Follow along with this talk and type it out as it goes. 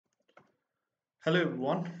Hello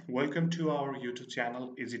everyone, welcome to our YouTube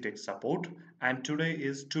channel Easy Tech Support, and today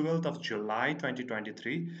is 12th of July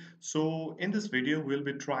 2023. So in this video we'll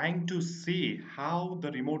be trying to see how the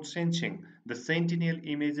remote sensing, the Sentinel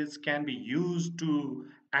images can be used to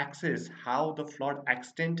access how the flood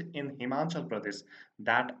extent in Himachal Pradesh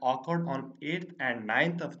that occurred on 8th and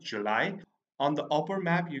 9th of July. On the upper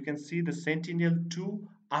map you can see the Sentinel-2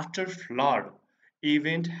 after flood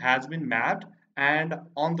event has been mapped, and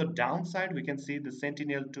on the downside we can see the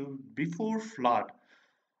Sentinel-2 before flood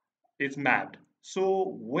is mapped.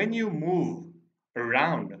 So when you move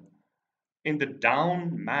around in the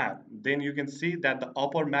down map, then you can see that the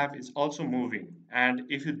upper map is also moving, and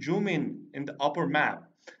if you zoom in the upper map,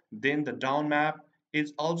 then the down map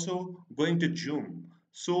is also going to zoom.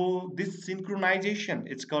 So this synchronization,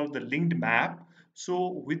 it's called the linked map.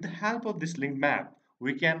 So with the help of this linked map,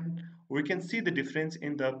 we can see the difference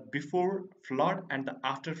in the before flood and the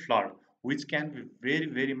after flood, which can be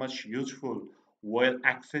very much useful while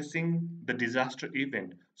accessing the disaster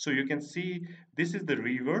event. So you can see this is the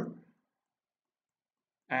river,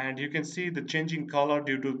 and you can see the changing color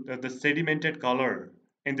due to the sedimented color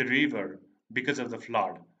in the river because of the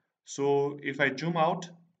flood. So if I zoom out,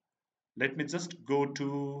 let me just go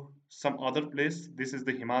to some other place. This is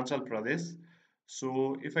the Himachal Pradesh.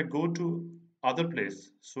 So if I go to other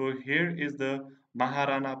place, so here is the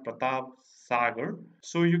Maharana Pratap Sagar.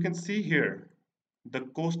 So you can see here the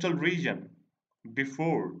coastal region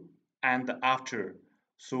before and the after.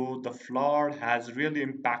 So the flood has really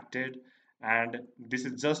impacted, and this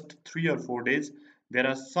is just 3 or 4 days. There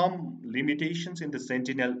are some limitations in the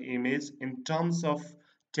Sentinel image in terms of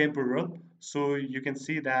temporal. So you can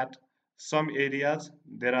see that some areas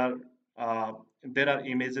uh, there are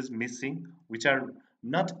images missing which are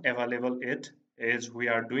not available yet, as we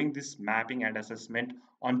are doing this mapping and assessment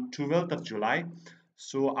on 12th of July.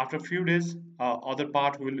 So after a few days, other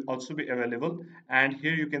part will also be available, and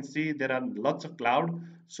here you can see there are lots of cloud.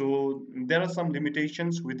 So there are some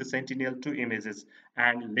limitations with the Sentinel-2 images,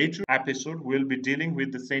 and later episode we'll be dealing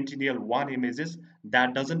with the Sentinel-1 images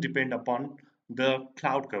that doesn't depend upon the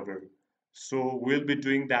cloud cover. So we'll be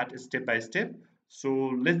doing that step by step. So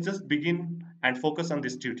let's just begin and focus on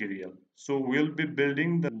this tutorial. So we'll be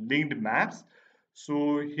building the linked maps.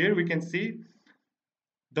 So here we can see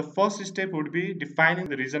the first step would be defining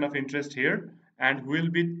the region of interest here, and we'll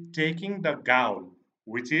be taking the GAUL,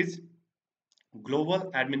 which is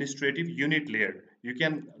Global Administrative Unit layer. You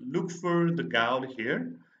can look for the GAUL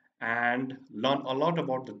here and learn a lot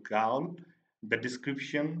about the GAUL, the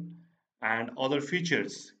description, and other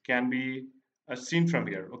features can be seen from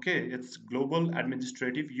here. Okay, it's Global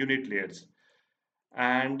Administrative Unit layers.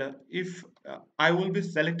 And if I will be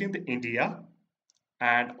selecting the India,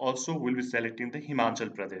 and also we'll be selecting the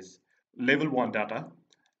Himachal Pradesh level 1 data,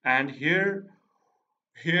 and here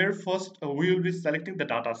first we will be selecting the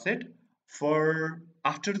data set for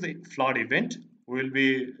after the flood event. We'll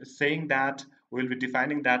be saying that we'll be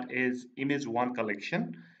defining that is image 1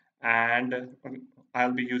 collection, and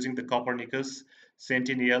I'll be using the Copernicus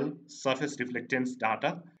Sentinel surface reflectance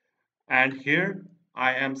data. And here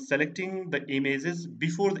I am selecting the images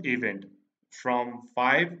before the event from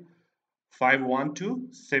 551 to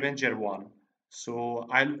 701. So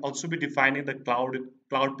I'll also be defining the cloud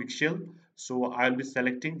pixel. So I'll be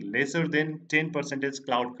selecting lesser than 10%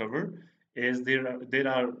 cloud cover, as there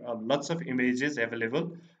are lots of images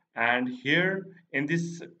available. And here in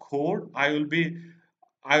this code I will be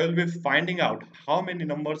finding out how many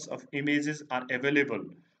numbers of images are available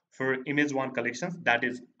for image 1 collections, that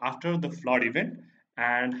is after the flood event,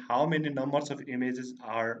 and how many numbers of images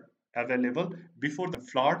are available before the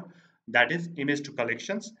flood, that is image 2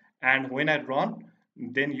 collections. And when I run,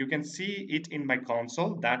 then you can see it in my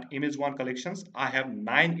console that image 1 collections I have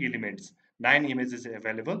 9 elements, 9 images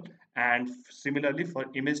available, and similarly for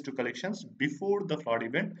image 2 collections before the flood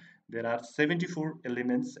event there are 74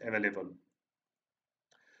 elements available.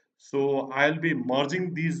 So I'll be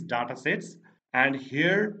merging these data sets, and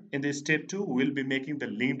here in the step 2 we'll be making the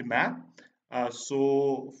linked map.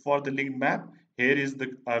 So for the linked map, here is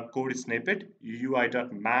the code snippet.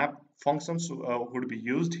 UI.map functions would be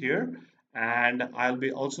used here, and I'll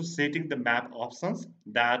be also setting the map options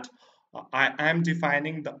that I am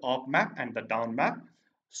defining the up map and the down map.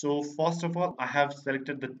 So first of all, I have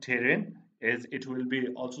selected the terrain, as it will be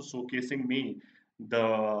also showcasing me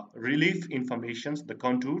the relief informations, the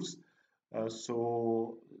contours.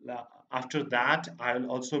 After that, I'll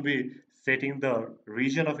also be setting the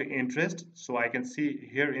region of interest. So I can see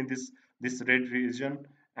here in this red region,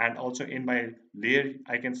 and also in my layer,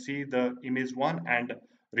 I can see the image 1 and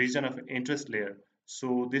region of interest layer.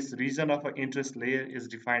 So this region of interest layer is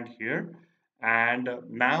defined here, And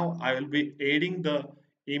now I will be adding the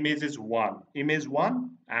image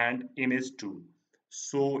 1 and image 2.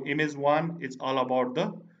 So image 1 is all about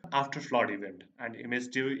the after flood event, and image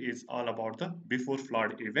 2 is all about the before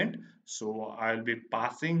flood event. So I'll be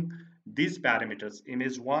passing these parameters,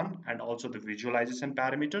 image 1 and also the visualization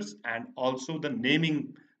parameters and also the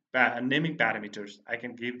naming parameters. I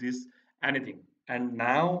can give this anything. And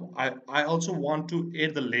now I also want to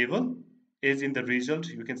add the label is in the result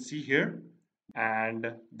you can see here,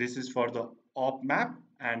 and this is for the up map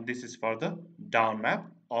and this is for the down map,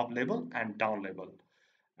 up label and down label.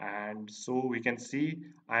 And so we can see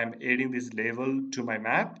I'm adding this label to my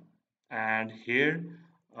map, and here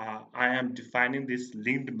I am defining this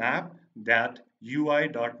linked map that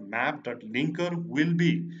ui.map.linker will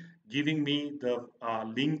be giving me the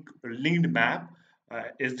linked map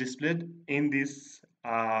is displayed in this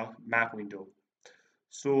map window.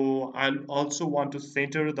 So I'll also want to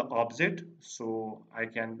center the object so I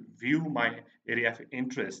can view my area of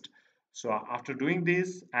interest. So after doing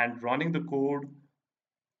this and running the code,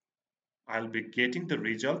 I'll be getting the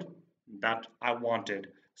result that I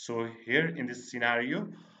wanted. So here in this scenario,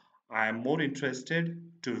 I am more interested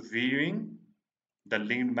to viewing the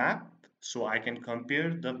linked map so I can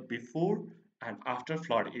compare the before and after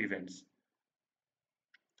flood events.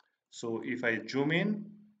 So if I zoom in,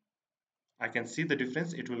 I can see the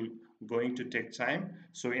difference. It will going to take time.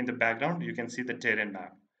 So in the background, you can see the terrain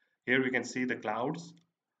map. Here we can see the clouds.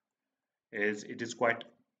 It is quite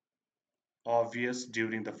obvious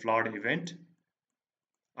during the flood event.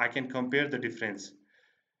 I can compare the difference.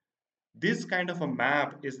 This kind of a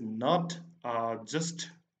map is not just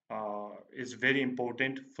is very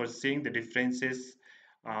important for seeing the differences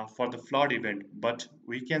for the flood event, but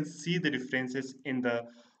we can see the differences in the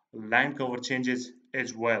land cover changes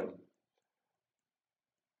as well.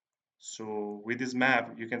 So with this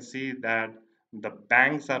map, you can see that the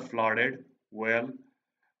banks are flooded. Well,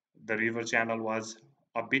 the river channel was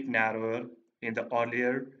a bit narrower in the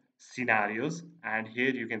earlier scenarios, and here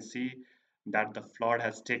you can see that the flood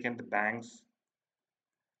has taken the banks,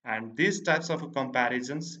 and these types of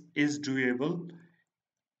comparisons is doable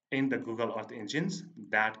in the Google Earth engines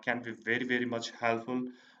that can be very much helpful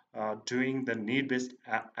doing the need-based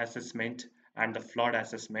assessment and the flood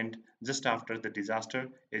assessment just after the disaster.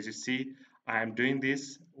 As you see, I am doing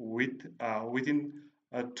this within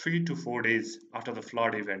 3 to 4 days after the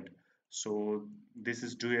flood event. So this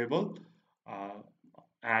is doable. Uh,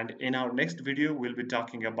 and in our next video, we'll be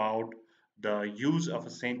talking about the use of a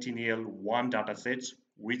Sentinel-1 datasets,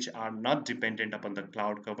 which are not dependent upon the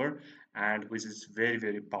cloud cover and which is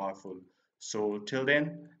very powerful. So till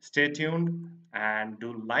then, stay tuned and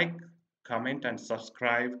do like, comment and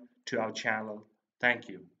subscribe to our channel. Thank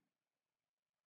you.